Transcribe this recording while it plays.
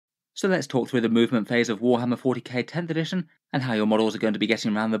So let's talk through the movement phase of Warhammer 40K 10th edition and how your models are going to be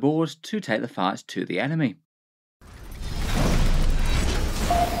getting around the board to take the fight to the enemy.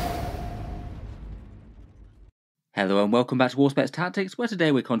 Hello and welcome back to Auspex Tactics, where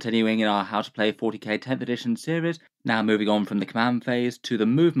today we're continuing in our How to Play 40K 10th edition series, now moving on from the command phase to the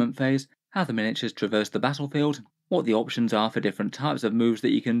movement phase, how the miniatures traverse the battlefield, what the options are for different types of moves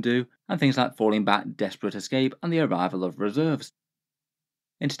that you can do, and things like falling back, desperate escape, and the arrival of reserves.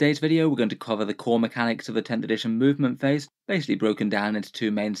 In today's video, we're going to cover the core mechanics of the 10th edition movement phase, basically broken down into two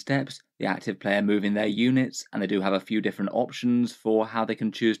main steps, the active player moving their units, and they do have a few different options for how they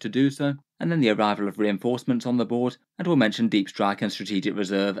can choose to do so, and then the arrival of reinforcements on the board, and we'll mention deep strike and strategic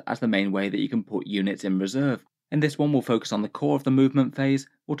reserve as the main way that you can put units in reserve. In this one, we'll focus on the core of the movement phase,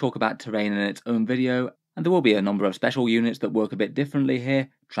 we'll talk about terrain in its own video, and there will be a number of special units that work a bit differently here.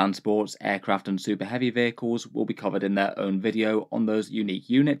 Transports, aircraft and super heavy vehicles will be covered in their own video on those unique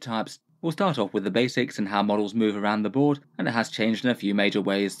unit types. We'll start off with the basics and how models move around the board, and it has changed in a few major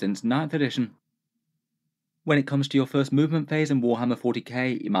ways since 9th edition. When it comes to your first movement phase in Warhammer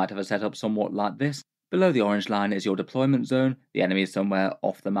 40k, you might have a setup somewhat like this. Below the orange line is your deployment zone, the enemy is somewhere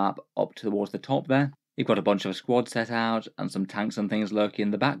off the map up towards the top there. You've got a bunch of squads set out, and some tanks and things lurking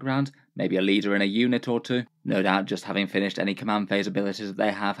in the background, maybe a leader in a unit or two, no doubt just having finished any command phase abilities that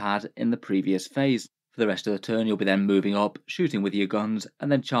they have had in the previous phase. For the rest of the turn you'll be then moving up, shooting with your guns, and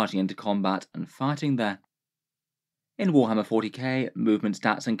then charging into combat and fighting there. In Warhammer 40k, movement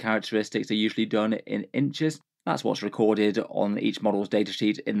stats and characteristics are usually done in inches. That's what's recorded on each model's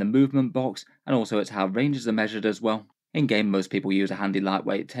datasheet in the movement box, and also it's how ranges are measured as well. In game, most people use a handy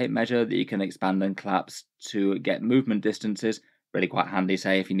lightweight tape measure that you can expand and collapse to get movement distances. Really quite handy,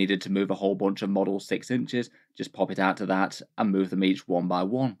 say, if you needed to move a whole bunch of models 6 inches, just pop it out to that and move them each one by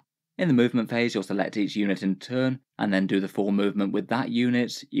one. In the movement phase, you'll select each unit in turn and then do the full movement with that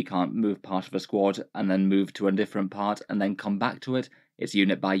unit. You can't move part of a squad and then move to a different part and then come back to it. It's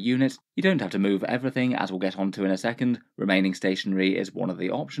unit by unit. You don't have to move everything, as we'll get onto in a second. Remaining stationary is one of the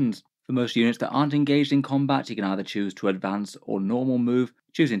options. For most units that aren't engaged in combat, you can either choose to advance or normal move.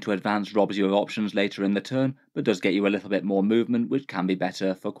 Choosing to advance robs you of options later in the turn, but does get you a little bit more movement, which can be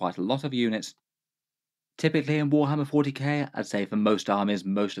better for quite a lot of units. Typically in Warhammer 40k, I'd say for most armies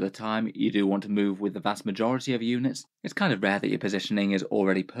most of the time, you do want to move with the vast majority of units. It's kind of rare that your positioning is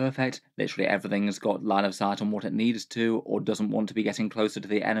already perfect, literally everything's got line of sight on what it needs to, or doesn't want to be getting closer to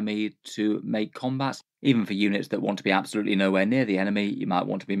the enemy to make combat. Even for units that want to be absolutely nowhere near the enemy, you might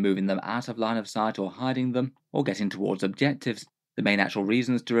want to be moving them out of line of sight or hiding them, or getting towards objectives. The main actual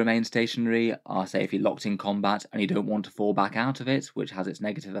reasons to remain stationary are, say, if you're locked in combat and you don't want to fall back out of it, which has its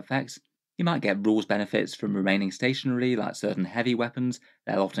negative effects. You might get rules benefits from remaining stationary, like certain heavy weapons.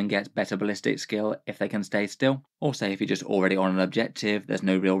 They'll often get better ballistic skill if they can stay still. Or say if you're just already on an objective, there's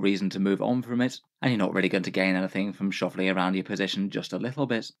no real reason to move on from it, and you're not really going to gain anything from shuffling around your position just a little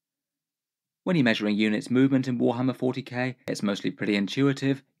bit. When you're measuring units' movement in Warhammer 40k, it's mostly pretty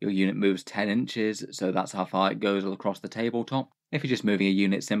intuitive. Your unit moves 10 inches, so that's how far it goes across the tabletop. If you're just moving a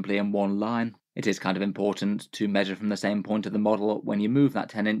unit simply in one line, it is kind of important to measure from the same point of the model when you move that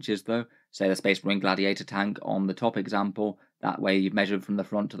 10 inches though. Say the Space Marine Gladiator tank on the top example, that way you've measured from the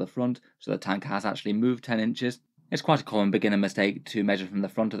front to the front, so the tank has actually moved 10 inches. It's quite a common beginner mistake to measure from the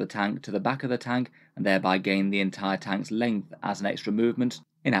front of the tank to the back of the tank, and thereby gain the entire tank's length as an extra movement,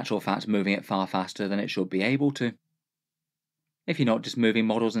 in actual fact moving it far faster than it should be able to. If you're not just moving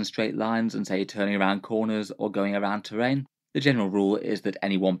models in straight lines and say you're turning around corners or going around terrain, the general rule is that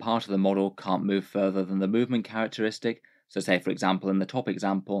any one part of the model can't move further than the movement characteristic. So say for example in the top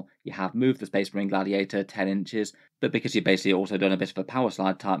example, you have moved the Space Marine Gladiator 10 inches, but because you've basically also done a bit of a power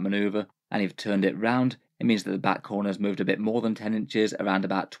slide type manoeuvre, and you've turned it round, it means that the back corner's moved a bit more than 10 inches, around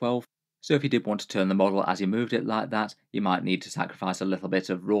about 12. So if you did want to turn the model as you moved it like that, you might need to sacrifice a little bit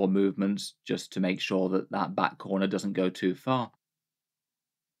of raw movements just to make sure that that back corner doesn't go too far.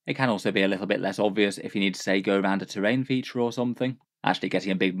 It can also be a little bit less obvious if you need to, say, go around a terrain feature or something. Actually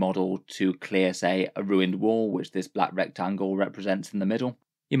getting a big model to clear, say, a ruined wall, which this black rectangle represents in the middle.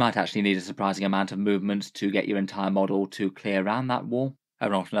 You might actually need a surprising amount of movement to get your entire model to clear around that wall.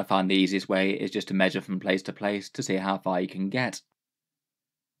 And often I find the easiest way is just to measure from place to place to see how far you can get.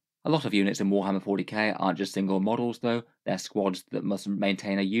 A lot of units in Warhammer 40k aren't just single models though, they're squads that must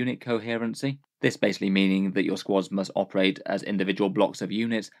maintain a unit coherency. This basically meaning that your squads must operate as individual blocks of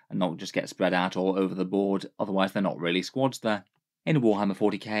units and not just get spread out all over the board, otherwise they're not really squads there. In Warhammer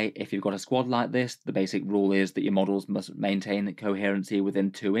 40k, if you've got a squad like this, the basic rule is that your models must maintain coherency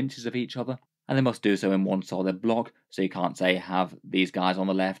within 2 inches of each other, and they must do so in one solid block, so you can't say have these guys on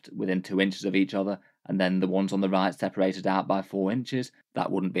the left within 2 inches of each other, and then the ones on the right separated out by 4 inches,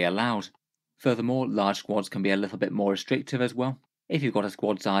 that wouldn't be allowed. Furthermore, large squads can be a little bit more restrictive as well. If you've got a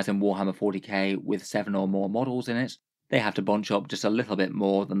squad size in Warhammer 40k with 7 or more models in it, they have to bunch up just a little bit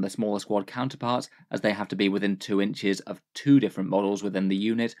more than the smaller squad counterparts, as they have to be within 2 inches of 2 different models within the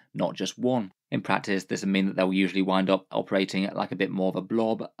unit, not just one. In practice, this will mean that they'll usually wind up operating like a bit more of a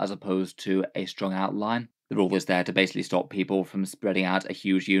blob as opposed to a strung out line. The rule is there to basically stop people from spreading out a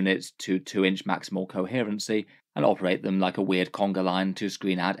huge unit to 2-inch maximal coherency and operate them like a weird conga line to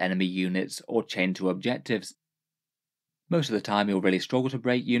screen out enemy units or chain to objectives. Most of the time you'll really struggle to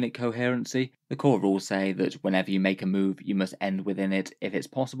break unit coherency. The core rules say that whenever you make a move you must end within it if it's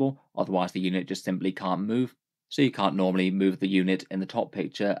possible, otherwise the unit just simply can't move. So you can't normally move the unit in the top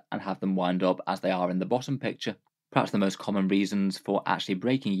picture and have them wind up as they are in the bottom picture. Perhaps the most common reasons for actually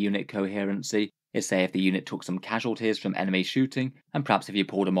breaking unit coherency is, say, if the unit took some casualties from enemy shooting, and perhaps if you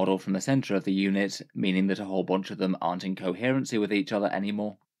pulled a model from the centre of the unit, meaning that a whole bunch of them aren't in coherency with each other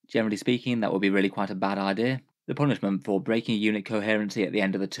anymore. Generally speaking, that would be really quite a bad idea. The punishment for breaking unit coherency at the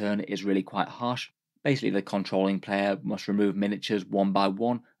end of the turn is really quite harsh. Basically, the controlling player must remove miniatures one by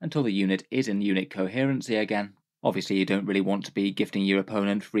one until the unit is in unit coherency again. Obviously, you don't really want to be gifting your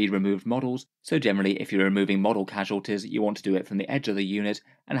opponent free removed models, so generally if you're removing model casualties, you want to do it from the edge of the unit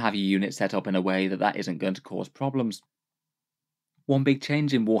and have your unit set up in a way that isn't going to cause problems. One big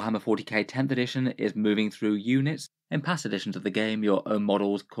change in Warhammer 40k 10th edition is moving through units. In past editions of the game, your own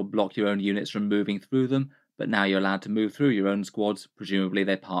models could block your own units from moving through them, but now you're allowed to move through your own squads, presumably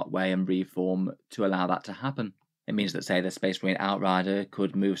they part way and reform to allow that to happen. It means that, say, the Space Marine Outrider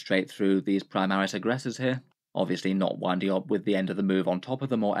could move straight through these Primaris aggressors here, obviously not winding up with the end of the move on top of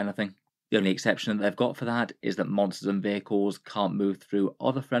them or anything. The only exception that they've got for that is that monsters and vehicles can't move through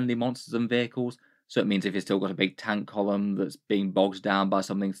other friendly monsters and vehicles, so it means if you've still got a big tank column that's being bogged down by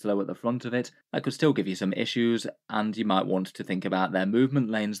something slow at the front of it, that could still give you some issues, and you might want to think about their movement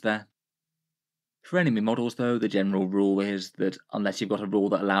lanes there. For enemy models though, the general rule is that unless you've got a rule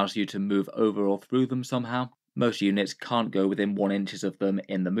that allows you to move over or through them somehow, most units can't go within 1 inch of them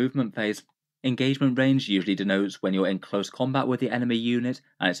in the movement phase. Engagement range usually denotes when you're in close combat with the enemy unit,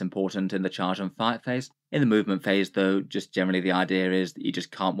 and it's important in the charge and fight phase. In the movement phase though, just generally the idea is that you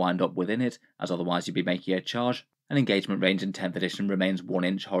just can't wind up within it, as otherwise you'd be making a charge. And engagement range in 10th edition remains 1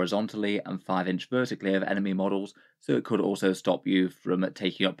 inch horizontally and 5 inch vertically of enemy models, so it could also stop you from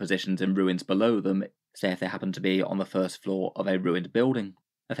taking up positions in ruins below them, say if they happen to be on the first floor of a ruined building.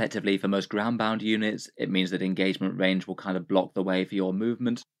 Effectively, for most ground-bound units, it means that engagement range will kind of block the way for your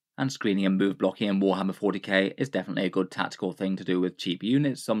movement, and screening and move blocking in Warhammer 40k is definitely a good tactical thing to do with cheap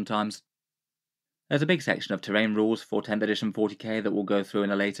units sometimes. There's a big section of terrain rules for 10th edition 40k that we'll go through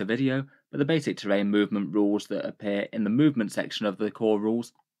in a later video, but the basic terrain movement rules that appear in the movement section of the core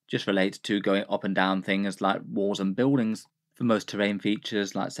rules just relate to going up and down things like walls and buildings. For most terrain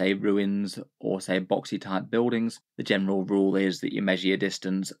features like, say, ruins or, say, boxy type buildings, the general rule is that you measure your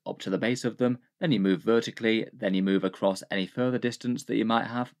distance up to the base of them, then you move vertically, then you move across any further distance that you might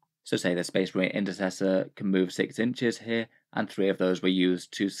have. So say the Space Marine Intercessor can move 6 inches here, and 3 of those were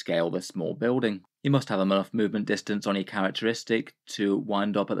used to scale this small building. You must have enough movement distance on your characteristic to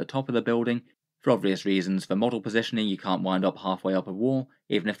wind up at the top of the building. For obvious reasons, for model positioning you can't wind up halfway up a wall,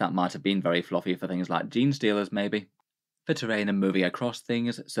 even if that might have been very fluffy for things like Gene Stealers maybe. For terrain and moving across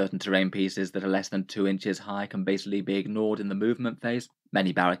things, certain terrain pieces that are less than 2 inches high can basically be ignored in the movement phase.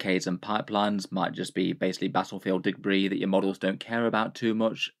 Many barricades and pipelines might just be basically battlefield debris that your models don't care about too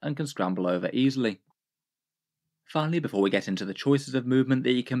much and can scramble over easily. Finally, before we get into the choices of movement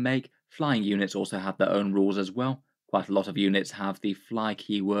that you can make, flying units also have their own rules as well. Quite a lot of units have the fly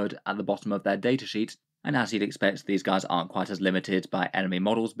keyword at the bottom of their datasheet, and as you'd expect, these guys aren't quite as limited by enemy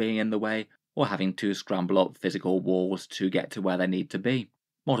models being in the way, or having to scramble up physical walls to get to where they need to be.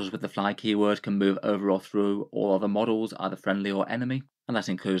 Models with the fly keyword can move over or through all other models, either friendly or enemy, and that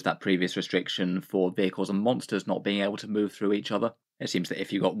includes that previous restriction for vehicles and monsters not being able to move through each other. It seems that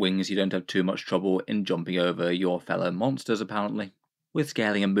if you've got wings you don't have too much trouble in jumping over your fellow monsters apparently. With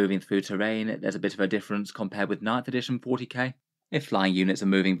scaling and moving through terrain, there's a bit of a difference compared with 9th edition 40k. If flying units are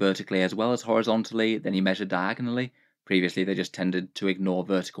moving vertically as well as horizontally, then you measure diagonally. Previously they just tended to ignore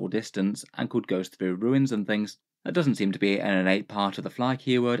vertical distance and could go through ruins and things. That doesn't seem to be an innate part of the fly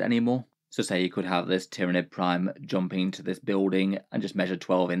keyword anymore. So say you could have this Tyranid Prime jumping to this building and just measure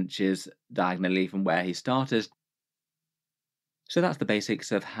 12 inches diagonally from where he started. So that's the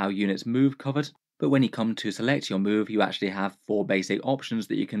basics of how units move covered, but when you come to select your move you actually have 4 basic options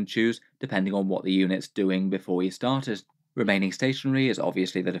that you can choose depending on what the unit's doing before you started. Remaining stationary is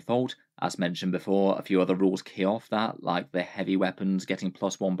obviously the default. As mentioned before, a few other rules key off that, like the heavy weapons getting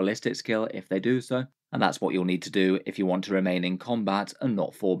 +1 ballistic skill if they do so, and that's what you'll need to do if you want to remain in combat and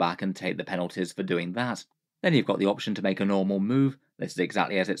not fall back and take the penalties for doing that. Then you've got the option to make a normal move. This is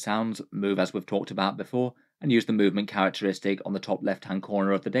exactly as it sounds, move as we've talked about before, and use the movement characteristic on the top left hand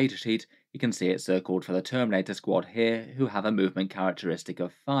corner of the datasheet. You can see it circled for the Terminator squad here, who have a movement characteristic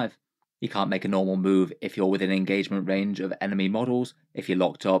of 5. You can't make a normal move if you're within engagement range of enemy models. If you're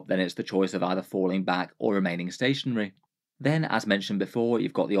locked up, then it's the choice of either falling back or remaining stationary. Then, as mentioned before,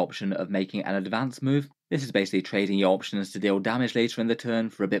 you've got the option of making an advance move. This is basically trading your options to deal damage later in the turn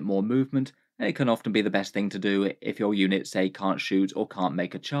for a bit more movement, and it can often be the best thing to do if your unit, say, can't shoot or can't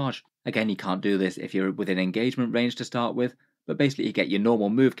make a charge. Again, you can't do this if you're within engagement range to start with, but basically you get your normal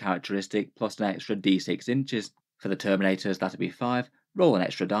move characteristic plus an extra d6 inches. For the Terminators, that'll be 5, roll an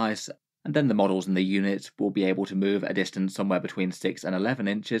extra dice, and then the models in the unit will be able to move a distance somewhere between 6 and 11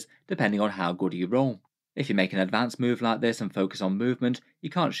 inches, depending on how good you roll. If you make an advanced move like this and focus on movement, you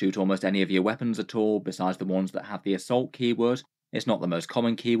can't shoot almost any of your weapons at all besides the ones that have the assault keyword. It's not the most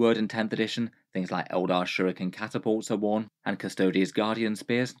common keyword in 10th edition, things like Eldar Shuriken catapults are one, and Custodia's Guardian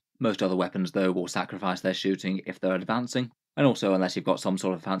spears. Most other weapons though will sacrifice their shooting if they're advancing, and also unless you've got some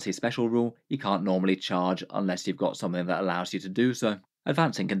sort of fancy special rule, you can't normally charge unless you've got something that allows you to do so.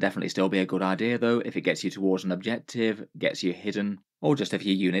 Advancing can definitely still be a good idea though if it gets you towards an objective, gets you hidden, or just if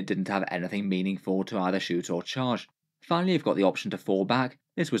your unit didn't have anything meaningful to either shoot or charge. Finally, you've got the option to fall back.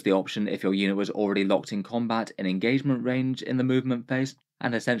 This was the option if your unit was already locked in combat in engagement range in the movement phase,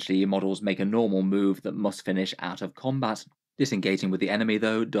 and essentially your models make a normal move that must finish out of combat. Disengaging with the enemy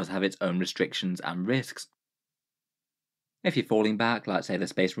though does have its own restrictions and risks. If you're falling back, like say the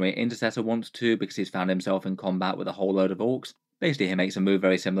Space Marine Intercessor wants to because he's found himself in combat with a whole load of orcs, basically he makes a move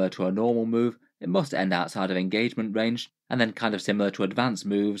very similar to a normal move. It must end outside of engagement range, and then kind of similar to advanced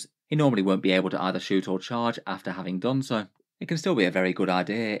moves, he normally won't be able to either shoot or charge after having done so. It can still be a very good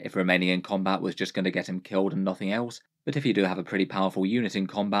idea if remaining in combat was just going to get him killed and nothing else, but if you do have a pretty powerful unit in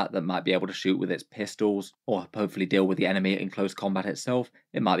combat that might be able to shoot with its pistols, or hopefully deal with the enemy in close combat itself,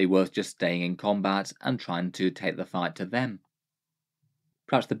 it might be worth just staying in combat and trying to take the fight to them.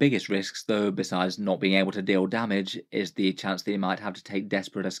 Perhaps the biggest risks, though, besides not being able to deal damage, is the chance that you might have to take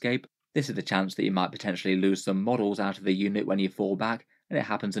desperate escape. This is the chance that you might potentially lose some models out of the unit when you fall back, and it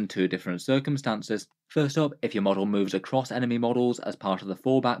happens in two different circumstances. First up, if your model moves across enemy models as part of the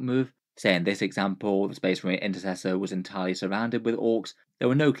fallback move. Say in this example, the Space Marine Intercessor was entirely surrounded with orcs, there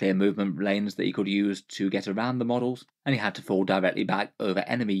were no clear movement lanes that he could use to get around the models, and he had to fall directly back over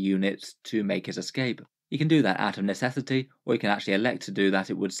enemy units to make his escape. You can do that out of necessity, or you can actually elect to do that,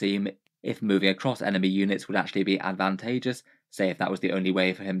 it would seem, if moving across enemy units would actually be advantageous, say if that was the only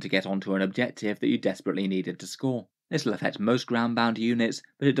way for him to get onto an objective that you desperately needed to score. This will affect most ground-bound units,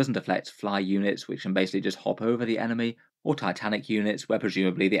 but it doesn't affect fly units which can basically just hop over the enemy, or Titanic units where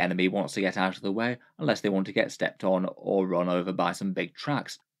presumably the enemy wants to get out of the way unless they want to get stepped on or run over by some big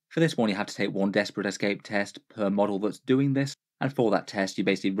tracks. For this one you have to take one desperate escape test per model that's doing this, and for that test you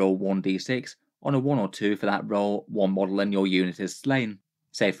basically roll 1d6, on a 1 or 2 for that roll, one model in your unit is slain.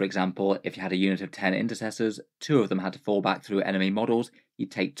 Say for example, if you had a unit of 10 intercessors, 2 of them had to fall back through enemy models,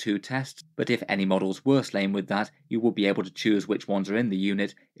 you'd take 2 tests, but if any models were slain with that, you would be able to choose which ones are in the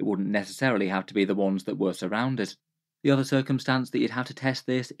unit, it wouldn't necessarily have to be the ones that were surrounded. The other circumstance that you'd have to test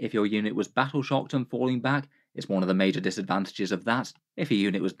this if your unit was battle shocked and falling back is one of the major disadvantages of that. If your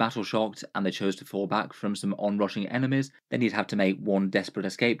unit was battle shocked and they chose to fall back from some onrushing enemies, then you'd have to make one desperate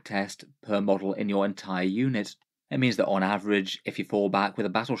escape test per model in your entire unit. It means that on average, if you fall back with a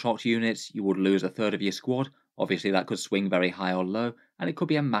battle shocked unit, you would lose a third of your squad. Obviously that could swing very high or low, and it could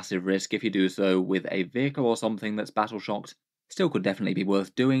be a massive risk if you do so with a vehicle or something that's battle shocked. Still could definitely be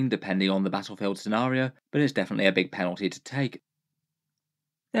worth doing depending on the battlefield scenario, but it's definitely a big penalty to take.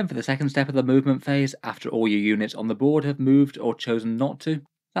 Then for the second step of the movement phase, after all your units on the board have moved or chosen not to,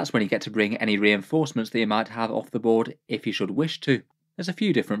 that's when you get to bring any reinforcements that you might have off the board if you should wish to. There's a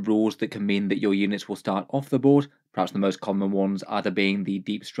few different rules that can mean that your units will start off the board, perhaps the most common ones either being the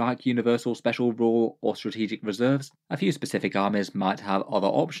Deep Strike Universal Special Rule or Strategic Reserves. A few specific armies might have other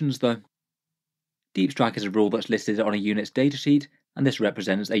options though. Deep Strike is a rule that's listed on a unit's datasheet, and this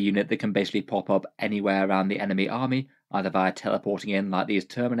represents a unit that can basically pop up anywhere around the enemy army, either via teleporting in like these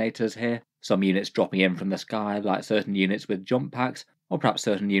Terminators here, some units dropping in from the sky like certain units with jump packs, or perhaps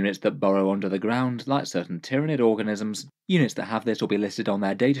certain units that burrow under the ground like certain Tyranid organisms. Units that have this will be listed on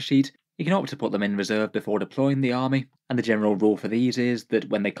their datasheet. You can opt to put them in reserve before deploying the army, and the general rule for these is that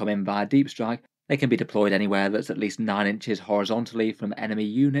when they come in via Deep Strike, they can be deployed anywhere that's at least 9 inches horizontally from enemy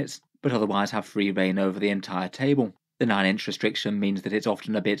units, but otherwise have free reign over the entire table. The 9-inch restriction means that it's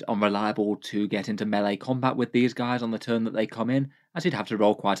often a bit unreliable to get into melee combat with these guys on the turn that they come in, as you'd have to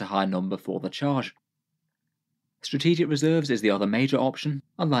roll quite a high number for the charge. Strategic reserves is the other major option.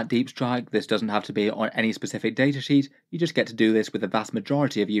 Unlike Deep Strike, this doesn't have to be on any specific datasheet, you just get to do this with the vast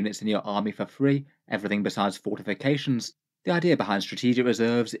majority of units in your army for free, everything besides fortifications. The idea behind strategic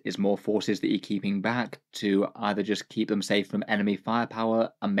reserves is more forces that you're keeping back to either just keep them safe from enemy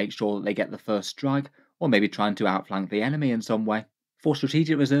firepower and make sure that they get the first strike, or maybe trying to outflank the enemy in some way. For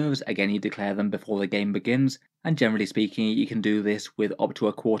strategic reserves, again you declare them before the game begins, and generally speaking you can do this with up to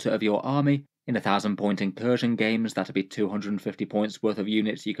a quarter of your army. In 1000-point incursion games, that'd be 250 points worth of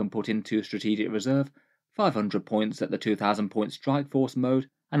units you can put into strategic reserve, 500 points at the 2000-point strike force mode,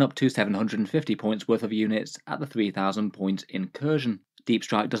 and up to 750 points worth of units at the 3000-point incursion. Deep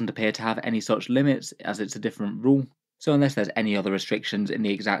Strike doesn't appear to have any such limits, as it's a different rule, so unless there's any other restrictions in the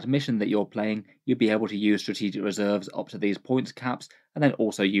exact mission that you're playing, you'd be able to use strategic reserves up to these points caps, and then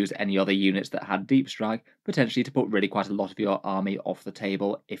also use any other units that had Deep Strike, potentially to put really quite a lot of your army off the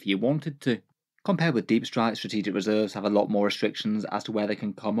table if you wanted to. Compared with Deep Strike, strategic reserves have a lot more restrictions as to where they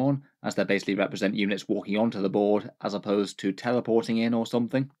can come on, as they basically represent units walking onto the board as opposed to teleporting in or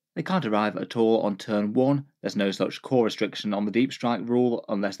something. They can't arrive at all on turn 1, there's no such core restriction on the Deep Strike rule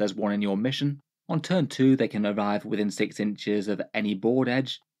unless there's one in your mission. On turn 2 they can arrive within 6 inches of any board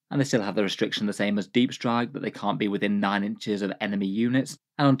edge, and they still have the restriction the same as Deep Strike that they can't be within 9 inches of enemy units,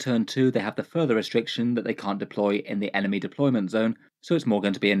 and on turn 2 they have the further restriction that they can't deploy in the enemy deployment zone, so it's more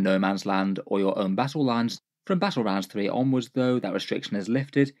going to be in no man's land or your own battle lines. From battle rounds 3 onwards though, that restriction is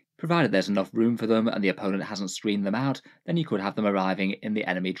lifted, provided there's enough room for them and the opponent hasn't screened them out, then you could have them arriving in the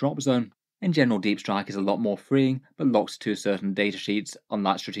enemy drop zone. In general, Deep Strike is a lot more freeing, but locked to certain datasheets,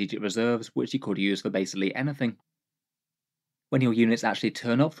 unlike strategic reserves, which you could use for basically anything. When your units actually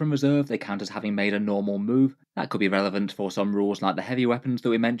turn up from reserve, they count as having made a normal move. That could be relevant for some rules like the heavy weapons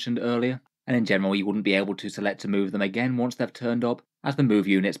that we mentioned earlier, and in general you wouldn't be able to select to move them again once they've turned up, as the move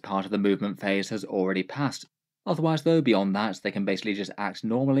unit's part of the movement phase has already passed. Otherwise though, beyond that, they can basically just act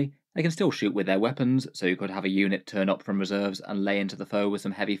normally. They can still shoot with their weapons, so you could have a unit turn up from reserves and lay into the foe with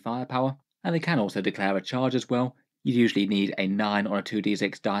some heavy firepower, and they can also declare a charge as well. You'd usually need a 9 or a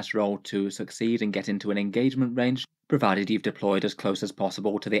 2d6 dice roll to succeed and get into an engagement range, provided you've deployed as close as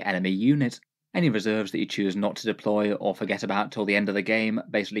possible to the enemy unit. Any reserves that you choose not to deploy or forget about till the end of the game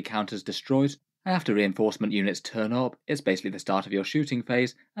basically count as destroyed, and after reinforcement units turn up, it's basically the start of your shooting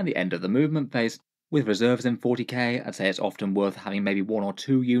phase and the end of the movement phase. With reserves in 40k, I'd say it's often worth having maybe 1 or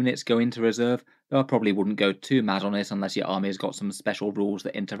 2 units go into reserve, though I probably wouldn't go too mad on it unless your army has got some special rules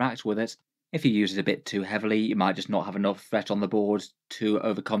that interact with it. If you use it a bit too heavily, you might just not have enough threat on the board to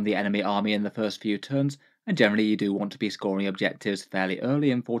overcome the enemy army in the first few turns, and generally you do want to be scoring objectives fairly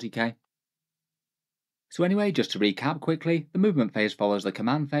early in 40k. So anyway, just to recap quickly, the movement phase follows the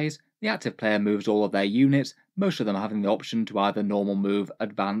command phase. The active player moves all of their units, most of them having the option to either normal move,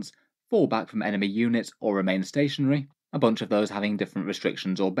 advance, fall back from enemy units, or remain stationary, a bunch of those having different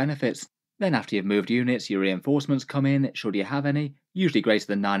restrictions or benefits. Then after you've moved units, your reinforcements come in, should you have any, usually greater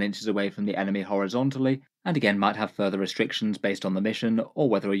than 9 inches away from the enemy horizontally, and again might have further restrictions based on the mission or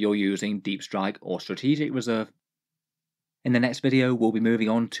whether you're using Deep Strike or Strategic Reserve. In the next video we'll be moving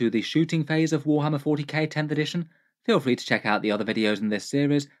on to the shooting phase of Warhammer 40k 10th edition. Feel free to check out the other videos in this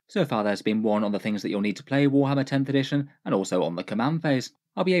series. So far there's been one on the things that you'll need to play Warhammer 10th edition, and also on the command phase.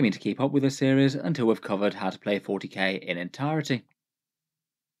 I'll be aiming to keep up with this series until we've covered how to play 40k in entirety.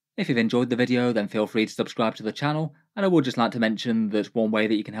 If you've enjoyed the video, then feel free to subscribe to the channel, and I would just like to mention that one way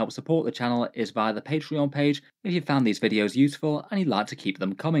that you can help support the channel is via the Patreon page if you found these videos useful and you'd like to keep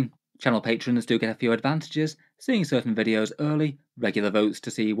them coming. Channel patrons do get a few advantages, seeing certain videos early, regular votes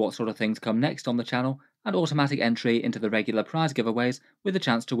to see what sort of things come next on the channel, and automatic entry into the regular prize giveaways with a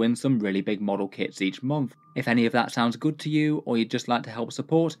chance to win some really big model kits each month. If any of that sounds good to you, or you'd just like to help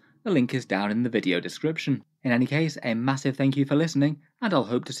support, the link is down in the video description. In any case, a massive thank you for listening, and I'll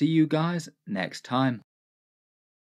hope to see you guys next time.